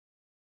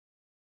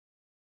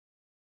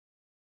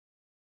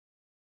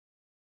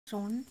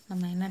One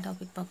நம்ம என்ன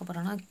topic பார்க்க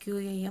போகிறோம்னா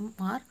QAM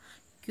ஆர்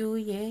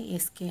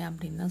QASK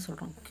அப்படின்னு தான்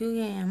சொல்கிறோம்.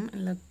 QAM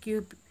இல்லை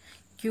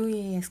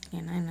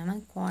QASKனா என்னென்னா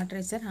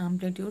குவாட்ரேச்சர்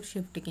ஆம்ப்ளிடியூட்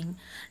ஷிஃப்டிங்.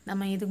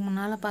 நம்ம இதுக்கு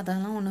முன்னால்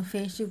பார்த்ததெல்லாம் ஒன்று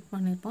ஃபேஸ் ஷிஃப்ட்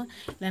பண்ணியிருப்போம்,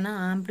 இல்லைனா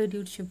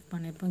ஆம்ப்ளிடியூட் ஷிஃப்ட்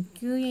பண்ணியிருப்போம்.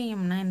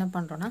 QAMனா என்ன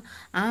பண்ணுறோன்னா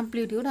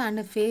ஆம்ப்ளிடியூட்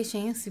அண்டு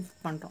ஃபேஸையும் ஷிஃப்ட்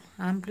பண்ணுறோம்.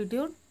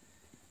 ஆம்ப்ளிடியூட்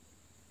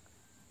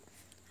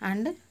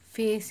அண்டு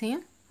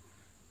ஃபேஸையும்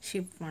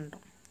ஷிஃப்ட்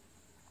பண்ணுறோம்.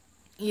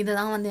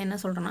 இதுதான் வந்து என்ன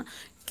சொல்கிறோன்னா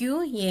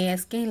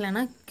QASK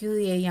இல்லைனா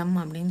QAM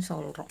அப்படின்னு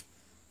சொல்கிறோம்.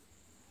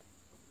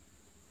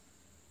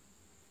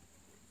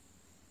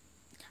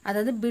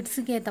 அதாவது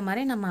பிட்ஸுக்கு ஏற்ற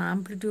மாதிரி நம்ம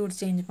ஆம்ப்ளிடியூட்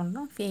சேஞ்ச்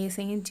பண்ணுறோம்,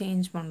 ஃபேஸையும்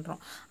சேஞ்ச்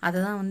பண்ணுறோம். அதை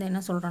தான் வந்து என்ன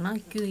சொல்கிறோன்னா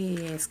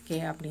QASK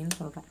அப்படின்னு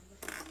சொல்கிறோம்.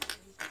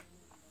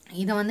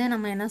 இதை வந்து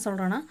நம்ம என்ன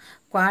சொல்கிறோன்னா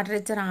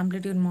குவாட்ரேச்சர்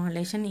ஆம்ப்ளிடியூட்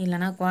மாடுலேஷன்,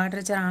 இல்லைனா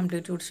குவாட்ரேச்சர்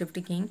ஆம்ப்ளிடியூட்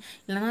ஷிஃப்டிங்,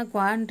 இல்லைனா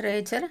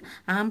குவாட்ரேச்சர்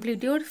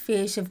ஆம்ப்ளிடியூட்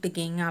ஃபேஸ்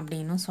ஷிஃப்டிங்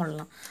அப்படின்னு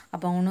சொல்லலாம்.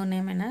 அப்போ இன்னொரு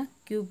நேம் என்ன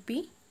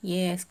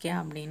QPASK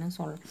அப்படின்னு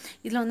சொல்லலாம்.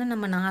 இதில் வந்து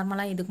நம்ம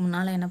நார்மலாக இதுக்கு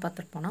முன்னால் என்ன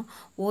பார்த்துருப்போம்னா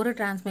ஒரு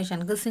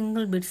டிரான்ஸ்மிஷனுக்கு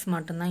சிங்கிள் பிட்ஸ்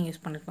மட்டும்தான்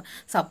யூஸ் பண்ணியிருப்போம்.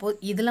 சப்போஸ்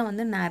இதில்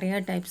வந்து நிறையா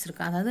டைப்ஸ்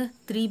இருக்குது. அதாவது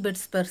 3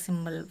 bits per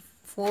symbol,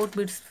 4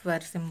 bits per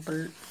symbol,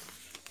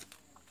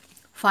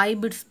 5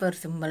 bits per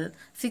symbol,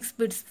 6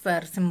 bits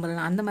per symbol,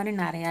 அந்த மாதிரி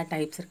நிறையா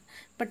டைப்ஸ் இருக்குது.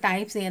 இப்போ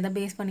டைப்ஸ் எதை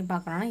பேஸ் பண்ணி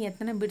பார்க்குறோன்னா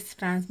எத்தனை பிட்ஸ்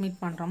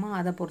டிரான்ஸ்மிட் பண்ணுறோமோ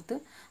அதை பொறுத்து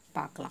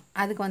பார்க்கலாம்.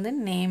 அதுக்கு வந்து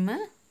name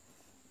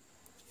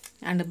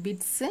and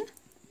bits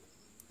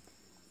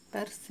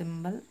per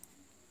simple.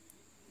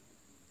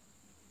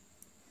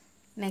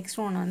 Next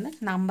one வந்து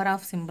நம்பர்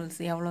ஆஃப் சிம்பிள்ஸ்,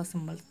 எவ்வளோ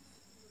சிம்பிள்ஸ்.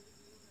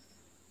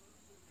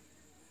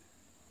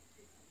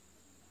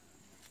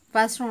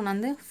 ஃபர்ஸ்ட் ஒன்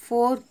வந்து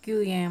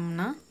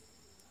 4QAMனா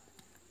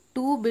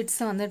 2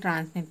 பிட்ஸை வந்து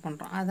டிரான்ஸ்மிட்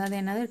பண்ணுறோம். அதாவது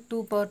என்னது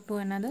 2/2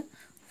 என்னது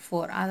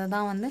 4. அதை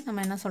தான் வந்து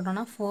நம்ம என்ன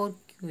சொல்கிறோன்னா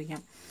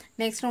 4QAM.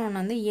 நெக்ஸ்ட் ஒன்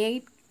வந்து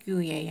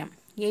 8QAM.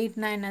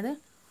 8னா என்னது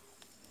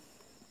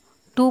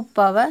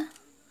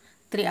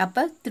 2/3.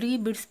 அப்போ 3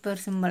 bits per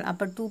symbol.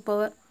 அப்போ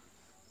 2/3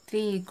 =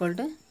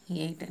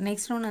 8.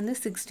 நெக்ஸ்ட் ஒன் வந்து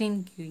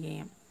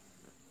 16QAM.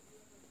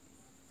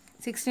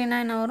 16னா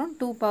என்ன வரும்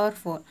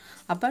 2/4.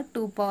 அப்போ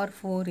 2/4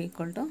 =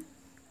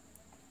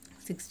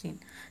 16.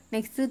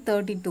 நெக்ஸ்ட்டு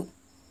 32.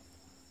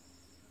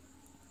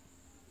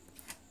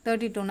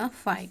 32னா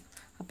 5.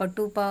 அப்போ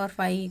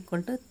 2/5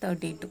 =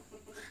 32.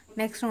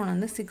 நெக்ஸ்ட் ஒன்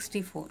வந்து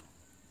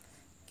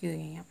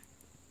 64QAM.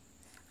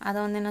 அதை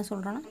வந்து என்ன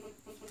சொல்கிறோன்னா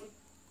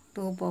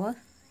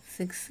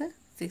 2/6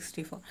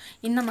 64.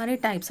 இந்த மாதிரி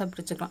டைப்ஸாக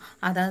பிரிச்சுக்கலாம்.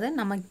 அதாவது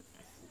நம்ம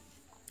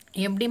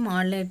எப்படி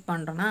மாடுலேட்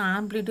பண்ணுறோன்னா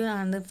ஆம்ப்ளிடியூட்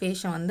அண்ட்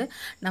ஃபேஸை வந்து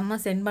நம்ம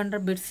சென்ட் பண்ணுற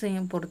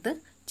பிட்ஸையும் பொறுத்து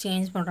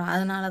சேஞ்ச் பண்ணுறோம்.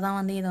 அதனால தான்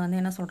வந்து இதை வந்து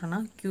என்ன சொல்கிறோன்னா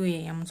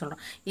QAMனு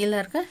சொல்கிறோம். இதில்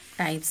இருக்க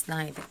டைப்ஸ்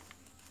தான் இது.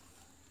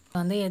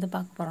 வந்து எது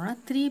பார்க்க போகிறோம்னா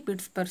 3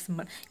 bits per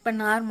symbol. இப்போ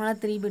நார்மலாக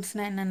 3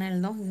 பிட்ஸ்னால் என்னென்ன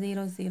எழுதும்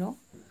 0 0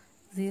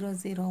 0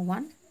 0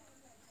 1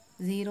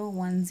 0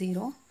 1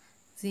 0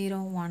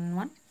 0 1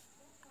 1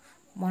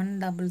 1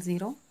 0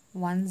 0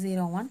 1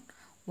 0 1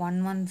 1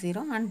 1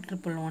 0 அண்ட்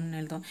 111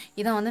 எழுதுவோம்.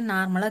 இதை வந்து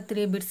நார்மலாக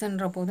 3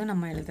 பிட்ஸ்ன்ற போது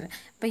நம்ம எழுதுறோம்.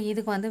 இப்போ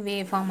இதுக்கு வந்து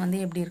வேவ் ஃபார்ம் வந்து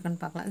எப்படி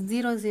இருக்குன்னு பார்க்கலாம்.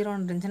 0 0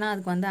 இருந்துச்சுன்னா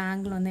அதுக்கு வந்து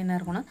ஆங்கிள் வந்து என்ன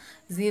இருக்குன்னா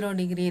 0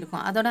 டிகிரி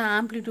இருக்கும். அதோட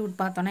ஆம்ப்ளிடியூட்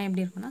பார்த்தோன்னா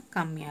எப்படி இருக்குன்னா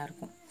கம்மியாக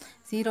இருக்கும்.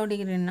 0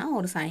 டிகிரின்னா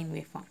ஒரு sine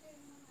wave form.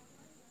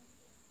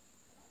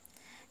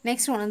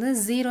 Next one வந்து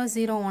 0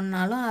 0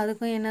 1னாலும்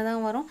அதுக்கும் என்ன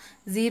தான் வரும்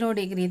 0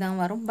 டிகிரி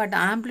தான் வரும். பட்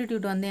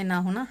ஆம்ப்ளிடியூட் வந்து என்ன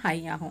ஆகும்னா ஹை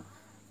ஆகும்.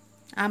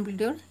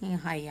 ஆம்ப்ளிடியூட்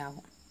ஹை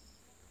ஆகும்.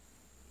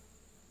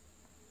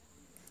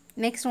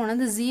 நெக்ஸ்ட் ஒன்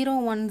வந்து 0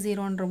 1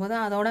 0ன்ற போது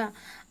அதோட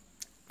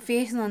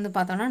ஃபேஸ் வந்து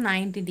பார்த்தோன்னா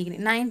 90 டிகிரி.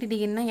 90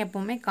 டிகிரினா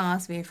எப்போவுமே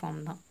காஸ் வேவ்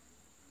ஃபார்ம் தான்.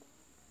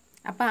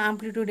 அப்போ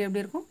ஆம்ப்ளிடியூட்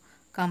எப்படி இருக்கும்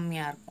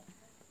கம்மியாக இருக்கும்.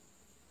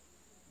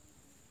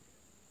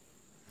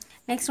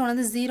 நெக்ஸ்ட் ஒன்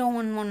வந்து 0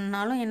 1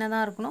 1னாலும் என்ன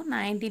தான் இருக்கணும்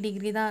 90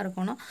 டிகிரி தான்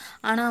இருக்கணும்.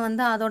 ஆனால்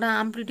வந்து அதோட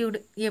ஆம்ப்ளிடியூட்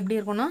எப்படி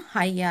இருக்கணும்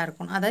ஹையாக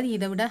இருக்கணும். அதாவது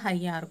இதை விட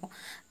ஹையாக இருக்கும்.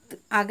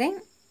 அகைன்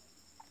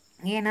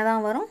என்ன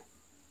தான் வரும்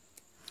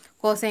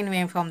கோசைன்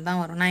வேவ் ஃபார்ம்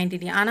தான் வரும் 90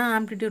 டிகிரி. ஆனால்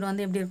ஆம்ப்ளிடியூட்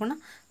வந்து எப்படி இருக்குன்னா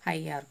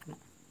ஹையாக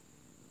இருக்கணும்.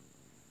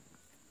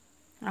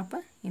 அப்போ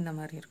இந்த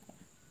மாதிரி இருக்கும்.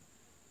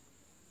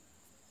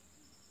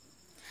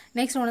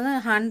 நெக்ஸ்ட் ஒன்று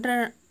வந்து 100,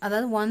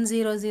 அதாவது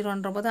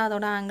 100ன்ற போது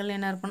அதோட ஆங்கிள்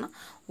என்ன இருக்குன்னா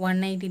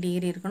 180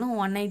 டிகிரி இருக்கணும்.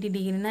 180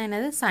 டிகிரினா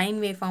என்னது சைன்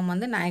வேவ் ஃபார்ம்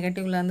வந்து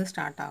நெகட்டிவ்லேருந்து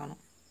ஸ்டார்ட்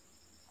ஆகணும்.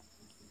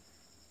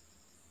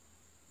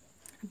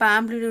 இப்போ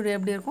ஆம்ப்ளிடியூட்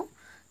எப்படி இருக்கும்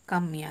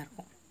கம்மியாக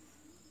இருக்கும்.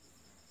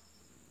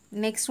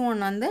 நெக்ஸ்ட்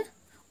ஒன் வந்து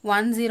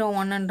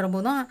 101ன்ற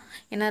போதும்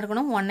என்ன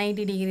இருக்கணும்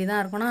 180 டிகிரி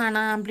தான் இருக்கணும்.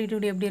 ஆனால்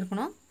ஆம்ப்ளிடியூட் எப்படி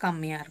இருக்கணும்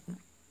கம்மியாக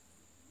இருக்கணும்,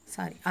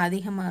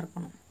 அதிகமாக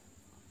இருக்கணும்.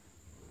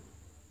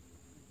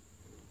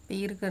 இப்போ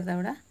இருக்கிறத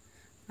விட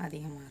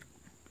அதிகமாக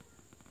இருக்கும்.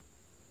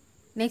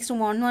 நெக்ஸ்ட்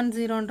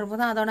 110ன்ற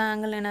போது அதோட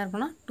ஆங்கிள் என்ன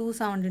இருக்குன்னா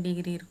 270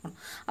 டிகிரி இருக்கணும்.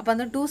 அப்போ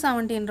அந்த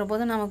 270ன்ற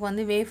போது நமக்கு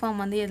வந்து வேவ்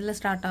ஃபார்ம் வந்து எதில்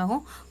ஸ்டார்ட்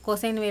ஆகும்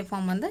கொசைன் வேவ்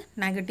ஃபார்ம் வந்து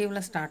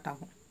நெகட்டிவில் ஸ்டார்ட்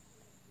ஆகும்.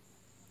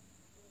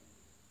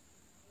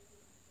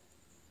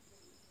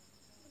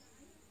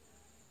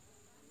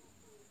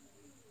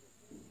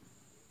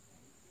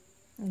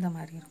 இந்த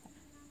மாதிரி இருக்கும்.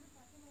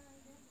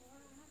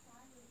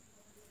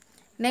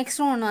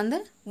 நெக்ஸ்ட் ஒன் வந்து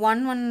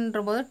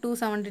 1 போது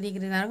 270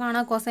 டிகிரி தான் இருக்கும்.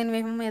 ஆனால் கொசைன்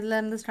வேவ்ஃபார்ம்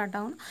எதுலேருந்து ஸ்டார்ட்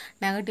ஆகும்?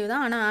 நெகட்டிவ்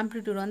தான். ஆனால்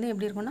ஆம்ப்ளிடியூட் வந்து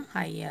எப்படி இருக்கும்னா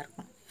ஹையாக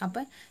இருக்கும்.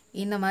 அப்போ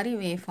இந்த மாதிரி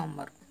வேவ்ஃபார்ம்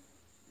வரும்.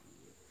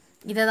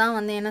 இதை தான்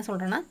வந்து என்ன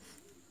சொல்கிறேன்னா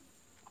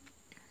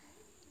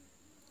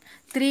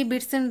 3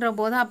 பிட்ஸுன்ற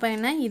போது அப்போ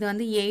என்ன, இது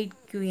வந்து 8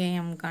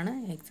 QAMக்கான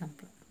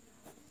எக்ஸாம்பிள்.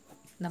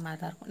 இந்த மாதிரி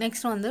தான் இருக்கும்.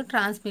 நெக்ஸ்ட் வந்து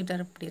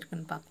டிரான்ஸ்மிட்டர் எப்படி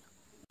இருக்குன்னு பார்க்கலாம்.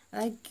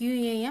 அதாவது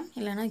QAM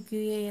இல்லைனா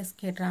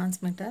QASK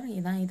டிரான்ஸ்மிட்டர்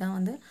இதான்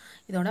வந்து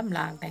இதோட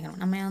பிளாக் டயக்ராம்.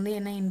 நம்ம வந்து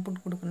என்ன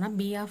இன்புட் கொடுக்கணும்னா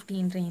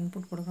B(t)ன்ற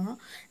இன்புட்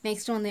கொடுக்கணும்.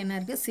 நெக்ஸ்ட் வந்து என்ன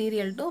இருக்குது,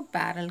 சீரியல் டு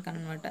பேரல்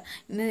கன்வெர்ட்டர்.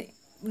 இந்த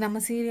நம்ம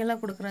சீரியலாக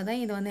கொடுக்குறத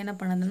இது வந்து என்ன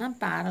பண்ணுதுன்னா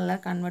பேரலாக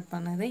கன்வெர்ட்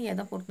பண்ணுது.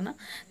 எதை பொறுத்துனா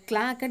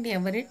கிளாக் அட்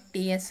எவரி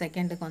TS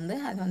செகண்டுக்கு வந்து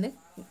அது வந்து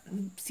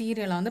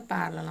சீரியலாக வந்து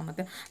பேரலாக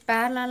மாற்று.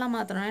 பேரலாக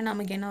மாற்றினோடனே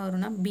நமக்கு என்ன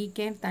வரும்னா BK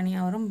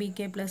தனியாக வரும்,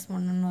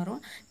 BK+1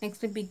 வரும்,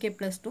 நெக்ஸ்ட்டு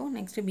BK+2,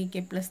 நெக்ஸ்ட்டு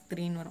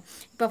BK+3 வரும்.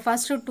 இப்போ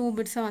ஃபஸ்ட்டு 2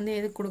 பிட்ஸை வந்து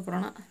எதுக்கு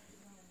கொடுக்குறோன்னா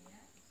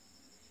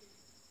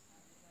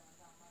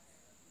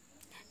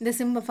இந்த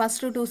சிம்பிள்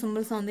ஃபஸ்ட்டு 2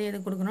 சிம்பிள்ஸ் வந்து எது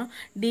கொடுக்கணும்,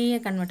 DA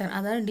கன்வெர்ட்டர்,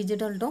 அதாவது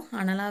டிஜிட்டல் டு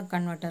அனலாக்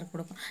கன்வெர்ட்டர்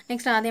கொடுக்கும்.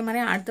 நெக்ஸ்ட் அதே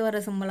மாதிரி அடுத்து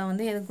வர சிம்பிளை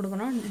வந்து எது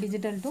கொடுக்கணும்,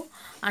 டிஜிட்டல் டு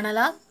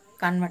அனலாக்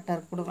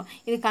கன்வெர்ட்டர் கொடுக்கும்.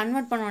 இது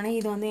கன்வெர்ட் பண்ணோடனே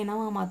இது வந்து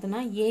என்னவா மாற்றுனா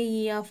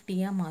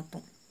AE(t)யாக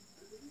மாற்றும்.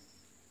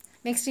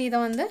 நெக்ஸ்ட் இதை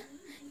வந்து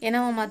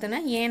என்னவா மாற்றுனா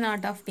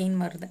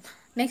A0(t)ன்னு வருது.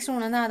 நெக்ஸ்ட்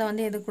ஒன்று வந்து அதை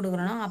வந்து எது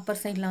கொடுக்குறோன்னா அப்பர்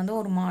சைடில் வந்து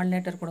ஒரு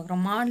மாடுலேட்டர்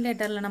கொடுக்குறோம்.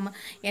 மாடுலேட்டரில் நம்ம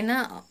என்ன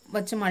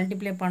வச்சு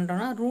மல்டிப்ளை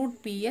பண்ணுறோன்னா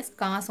 √PS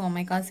cos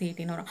ωct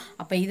வரும்.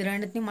 அப்போ இது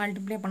ரெண்டுத்தையும்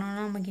மல்டிப்ளை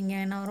பண்ணோன்னா நமக்கு இங்கே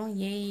என்ன வரும்,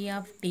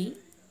 AE(t)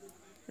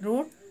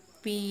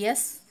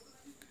 √PS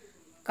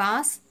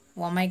cos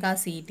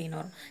ωct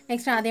வரும்.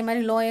 நெக்ஸ்ட் அதே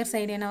மாதிரி லோயர்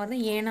சைடு என்ன வருது,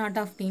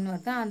 A0(t)ன்னு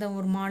வருது. அந்த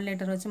ஒரு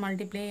மாடுலேட்டர் வச்சு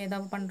மல்டிப்ளை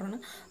எதாவது பண்ணுறோன்னா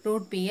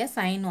 √PS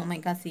sin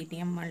ωct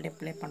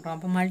மல்டிப்ளை பண்ணுறோம்.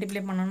 அப்போ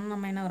மல்டிப்ளை பண்ணோன்னா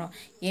நம்ம என்ன வரும்,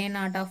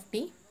 A0(t)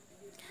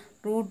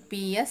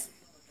 √PS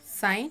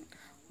sin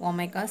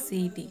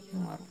ωct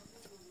வரும்.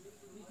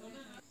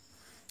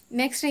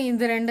 நெக்ஸ்ட்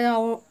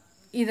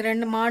இது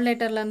ரெண்டு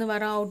மாடுலேட்டர்லேருந்து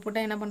வர அவுட்புட்டை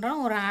என்ன பண்ணுறோம்,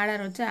 ஒரு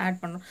ஆடர் வச்சு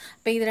ஆட் பண்ணுறோம்.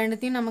 இப்போ இது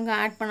ரெண்டுத்தையும் நமக்கு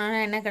ஆட் பண்ணோன்னா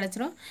என்ன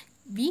கிடச்சிரும்,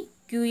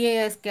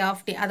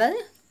 VQASK(t), அதாவது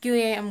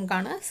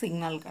QAMக்கான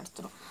சிக்னல்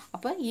கிடச்சிரும்.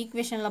 அப்போ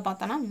ஈக்குவேஷனில்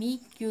பார்த்தோன்னா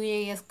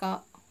VQASK(t)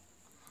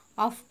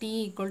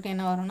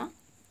 என்ன வரும்னா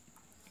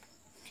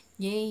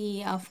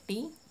AE(t)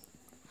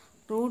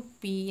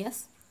 √PS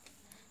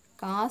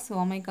cos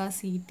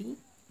ωct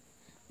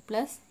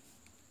plus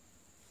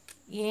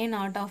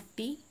A0(t)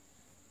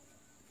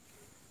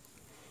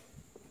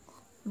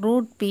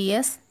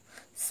 √PS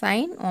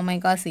sin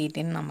ωct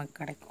நமக்கு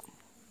கிடைக்கும்.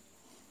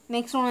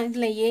 நெக்ஸ்ட் ஒன்று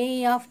இதில்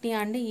AE(t)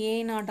 அண்டு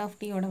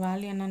A0(t)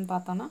 வேல்யூ என்னன்னு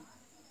பார்த்தோன்னா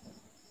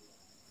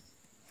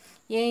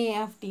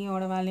AE(t)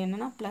 வேல்யூ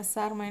என்னென்னா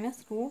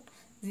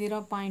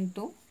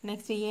 +or-√0.2.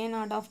 நெக்ஸ்ட்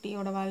A0(t)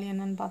 வேல்யூ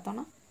என்னன்னு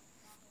பார்த்தோன்னா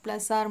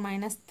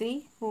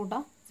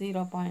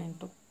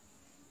 +or-3√0.2.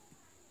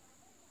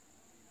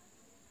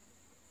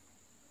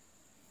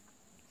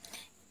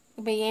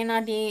 இப்போ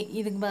A0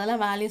 இதுக்கு பதிலாக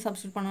வேல்யூ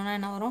சப்ஸ்டியூட் பண்ணோன்னா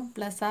என்ன வரும்,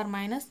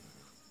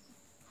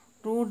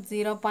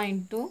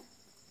 +or-√0.2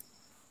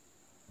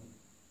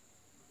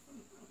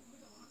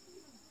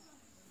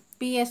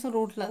 PS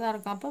ரூட்டில் தான்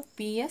இருக்கும். அப்போ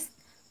PS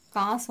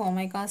cos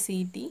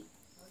ωct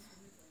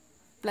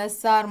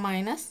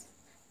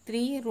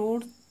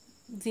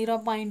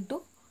 +or-3√0.2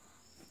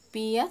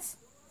 PS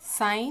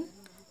sin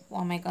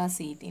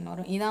ωct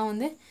வரும். இதான்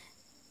வந்து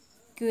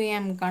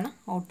QAMக்கான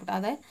அவுட்புட்.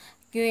 அதாவது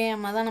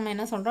QAM தான் நம்ம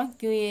என்ன சொல்கிறோம்,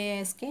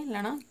 QASK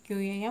இல்லைனா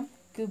QAM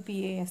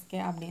QPASK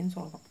அப்படின்னு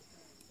சொல்கிறோம்.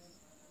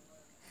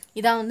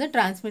 இதான் வந்து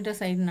டிரான்ஸ்மிட்டர்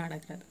சைடு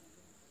நடக்கிறது.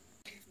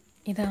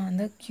 இதான்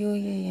வந்து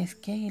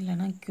QASK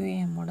இல்லைனா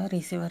QAMோட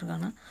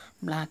ரிசீவருக்கான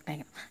பிளாக்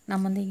டயக்ராம்.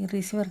 நம்ம வந்து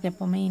ரிசீவருக்கு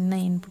எப்போவுமே என்ன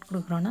இன்புட்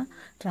கொடுக்குறோன்னா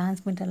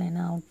டிரான்ஸ்மிட்டரில்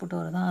என்ன அவுட்புட்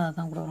வருதோ அதை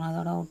தான் கொடுக்குறோம்.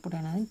 அதோட அவுட்புட்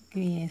என்னது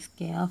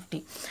QASK(t).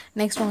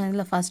 நெக்ஸ்ட் ஒன்று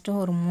இதில் ஃபஸ்ட்டு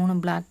ஒரு 3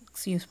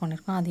 பிளாக்ஸ் யூஸ்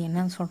பண்ணியிருக்கோம். அது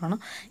என்னன்னு சொல்கிறோன்னா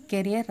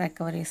கெரியர்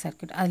ரெக்கவரி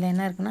சர்க்யூட். அதில்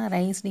என்ன இருக்குன்னா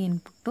raised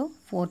input to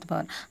 4th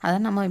power.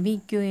 அதாவது நம்ம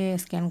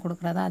VQASKன்னு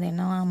கொடுக்குறதா அது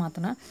என்னவா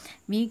மாற்றோன்னா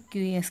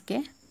VQASK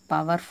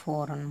பவர்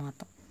 4ன்னு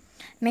மாற்றும்.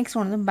 நெக்ஸ்ட்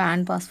ஒன்று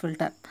பேண்ட் பாஸ்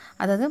ஃபில்டர்.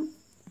 அதாவது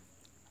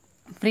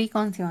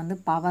ஃப்ரீக்வன்சி வந்து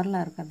பவரில்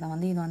இருக்கிறத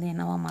வந்து இது வந்து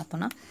என்னவா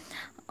மாற்றோன்னா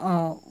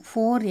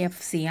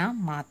 4FC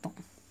மாற்றும்.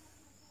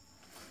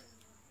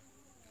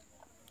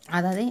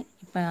 அதாவது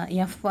இப்போ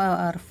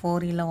F(4)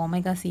 இல்லை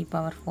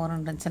ωc(4)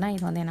 இருந்துச்சுன்னா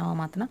இது வந்து என்னவா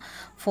மாற்றினா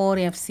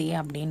 4FC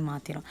அப்படின்னு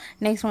மாற்றிடும்.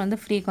 நெக்ஸ்ட் வந்து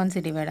ஃப்ரீக்வன்சி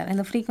டிவைடர்.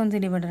 இந்த ஃப்ரீக்வன்சி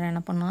டிவைடர்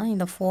என்ன பண்ணால்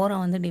இந்த 4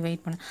 வந்து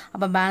டிவைட் பண்ணு.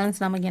 அப்போ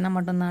பேலன்ஸ் நமக்கு என்ன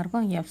மட்டும்தான்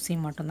இருக்கும், FC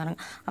மட்டும்தான்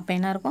இருக்கும். அப்போ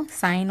என்ன இருக்கும்,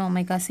 sin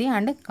ωc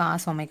and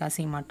cos ωc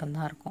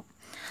மட்டும்தான் இருக்கும்.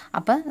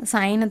 அப்போ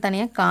சைனை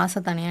தனியாக காசை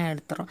தனியாக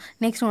எடுத்துரும்.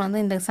 நெக்ஸ்ட் ஒன்று வந்து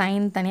இந்த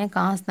சைன் தனியாக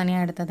காசு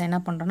தனியாக எடுத்ததை என்ன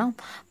பண்ணுறோன்னா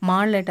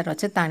மாடுலேட்டர்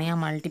வச்சு தனியாக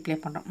மல்டிப்ளை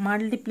பண்ணுறோம்.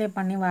 மல்டிப்ளை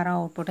பண்ணி வர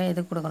அவுட்புட்டை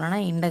எது கொடுக்குறோன்னா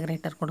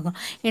இன்டகிரேட்டர் கொடுக்கும்.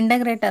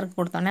 இன்டகிரேட்டருக்கு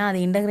கொடுத்தோன்னே அது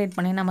இன்டகிரேட்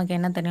பண்ணி நமக்கு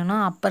என்ன தெரியும்னா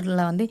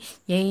அப்பரில் வந்து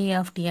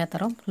AE(t)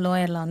 தரும்,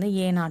 லோயரில் வந்து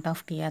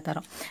A0(t)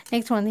 தரும்.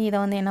 நெக்ஸ்ட் வந்து இதை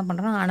வந்து என்ன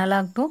பண்ணுறோம்,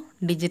 அனலாக் டு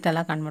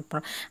டிஜிட்டலாக கன்வெர்ட்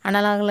பண்ணுறோம்.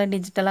 அனலாகில்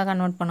டிஜிட்டலாக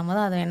கன்வெர்ட்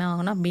பண்ணும்போது அது என்ன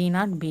ஆகும்னா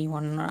B0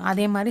 B1.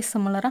 அதே மாதிரி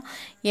சிமிலராக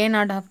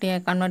A0(t)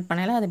 கன்வெர்ட்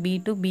பண்ணாலும் அது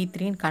B2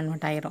 B3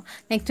 கன்வெர்ட் ஆயிரும்.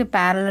 வரும். நெக்ஸ்ட்டு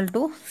பேரலல்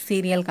டு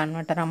சீரியல்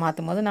கன்வெர்ட்டராக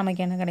மாற்றும் போது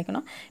நமக்கு என்ன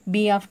கிடைக்கணும்,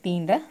 பி ஆஃப்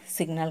டீன்ற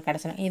சிக்னல்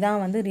கிடச்சிடும்.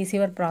 இதான் வந்து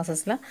ரிசீவர்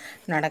ப்ராசஸில்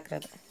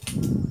நடக்கிறது.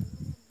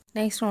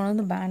 நெக்ஸ்ட் ஒன்று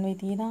வந்து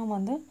பேண்ட்வித். இதான்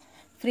வந்து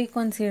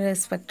ஃப்ரீக்வன்சி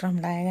ஸ்பெக்ட்ரம்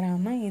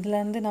டயக்ராமு.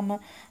 இதுலேருந்து நம்ம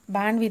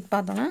பேண்ட்வித்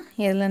பார்த்தோன்னா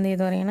எதுலேருந்து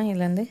இது வரையும்னா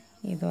இதுலேருந்து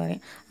இது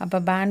வரையும். அப்போ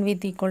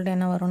பேண்ட்வித் ஈக்குவல் டு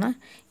என்ன வரும்னா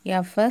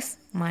எஃப்எஸ்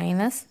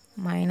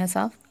மைனஸ்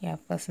ஆஃப்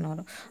எஃப்எஸ்ன்னு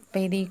வரும். அப்போ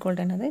இது ஈக்குவல்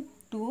டு என்னது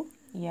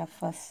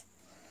 2எஃப்எஸ்.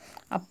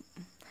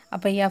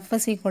 அப்போ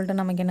எஃப்எஸ் ஈக்குவல் டு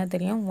நமக்கு என்ன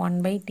தெரியும்,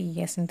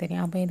 1/TSன்னு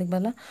தெரியும். அப்போ இதுக்கு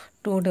பதிலாக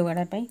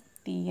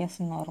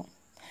 2/TSன்னு வரும்.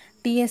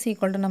 டிஎஸ்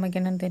ஈக்குவல் டு நமக்கு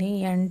என்னென்னு தெரியும்,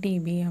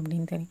 என்டிபி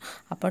அப்படின்னு தெரியும்.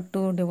 அப்போ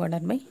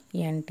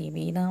 2/NTB.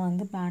 இதான்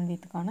வந்து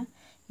பேண்ட்வித்துக்கான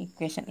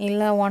ஈக்குவேஷன்.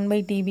 இல்லை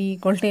 1/TB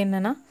ஈக்குவல் டு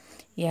என்னென்னா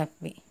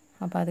எஃப்பி.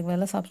 அப்போ அதுக்கு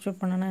பதிலாக சப்ஸ்டியூட்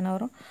பண்ணோன்னா என்ன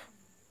வரும்,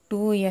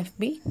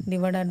 2FB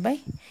டிவைடட் பை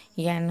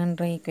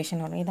Nன்ற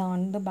ஈக்குவேஷன் வரும். இதான்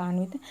வந்து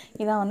பேண்ட்வித்.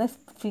 இதான் வந்து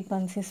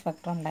ஃப்ரீக்வன்சி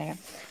ஸ்பெக்ட்ரம்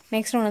டயக்ராம்.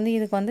 நெக்ஸ்ட் ஒன்று வந்து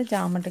இதுக்கு வந்து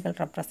ஜாமெட்ரிக்கல்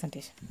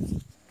ரெப்ரசன்டேஷன்.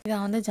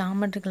 இதான் வந்து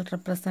ஜாமெட்ரிக்கல்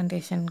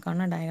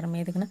ரெப்ரசன்டேஷனுக்கான டயக்ராம்.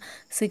 எதுக்குன்னா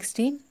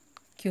 16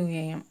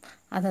 QAM,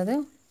 அதாவது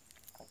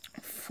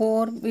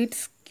 4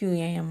 bits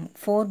QAM,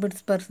 4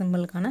 bits per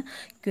சிம்பிளுக்கான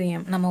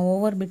QAM. நம்ம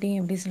ஒவ்வொரு பிட்டையும்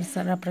எப்படி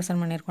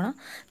ரெப்ரசன்ட் பண்ணியிருக்கோன்னா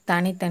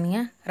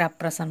தனித்தனியாக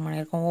ரெப்ரசன்ட்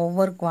பண்ணியிருக்கோம்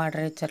ஒவ்வொரு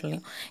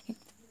குவாட்ரேச்சர்லேயும்.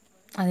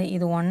 அது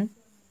இது 1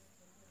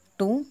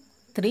 2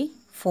 3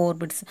 4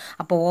 பிட்ஸ்.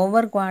 அப்போ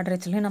ஒவ்வொரு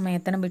குவாட்ரேச்சர்லையும் நம்ம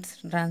எத்தனை பிட்ஸ்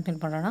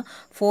ட்ரான்ஸ்மிட் பண்ணுறோன்னா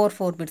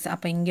 4 பிட்ஸ்.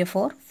 அப்போ இங்கே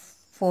 4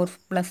 +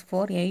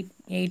 4 8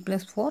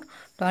 + 4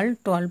 12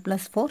 12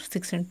 + 4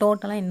 16.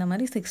 டோட்டலாக இந்த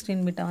மாதிரி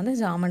 16 பிட்டை வந்து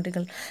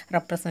ஜாமெட்ரிக்கல்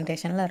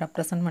ரெப்ரசன்டேஷனில்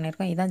ரெப்ரசன்ட்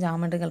பண்ணியிருக்கோம். இதுதான்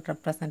ஜாமெட்ரிக்கல்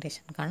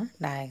ரெப்ரசன்டேஷனுக்கான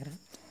டயக்ராம்.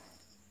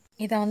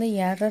 இதை வந்து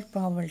error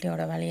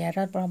ப்ராபபிலிட்டியோட value.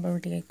 Error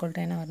probability equal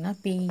to என்ன வரும்னா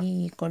PE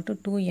equal to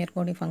 2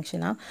 எர்கோடி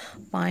function of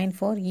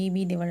 0.4 EB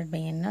divided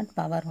by N0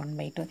 power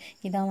 1/2.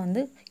 இதான்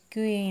வந்து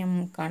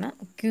QAMக்கான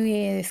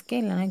QASK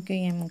இல்லைனா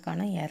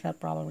QAMக்கான எரர்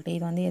ப்ராபபிலிட்டி.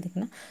 இது வந்து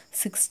எதுக்குன்னா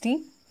 16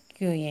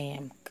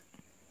 QAMக்கு.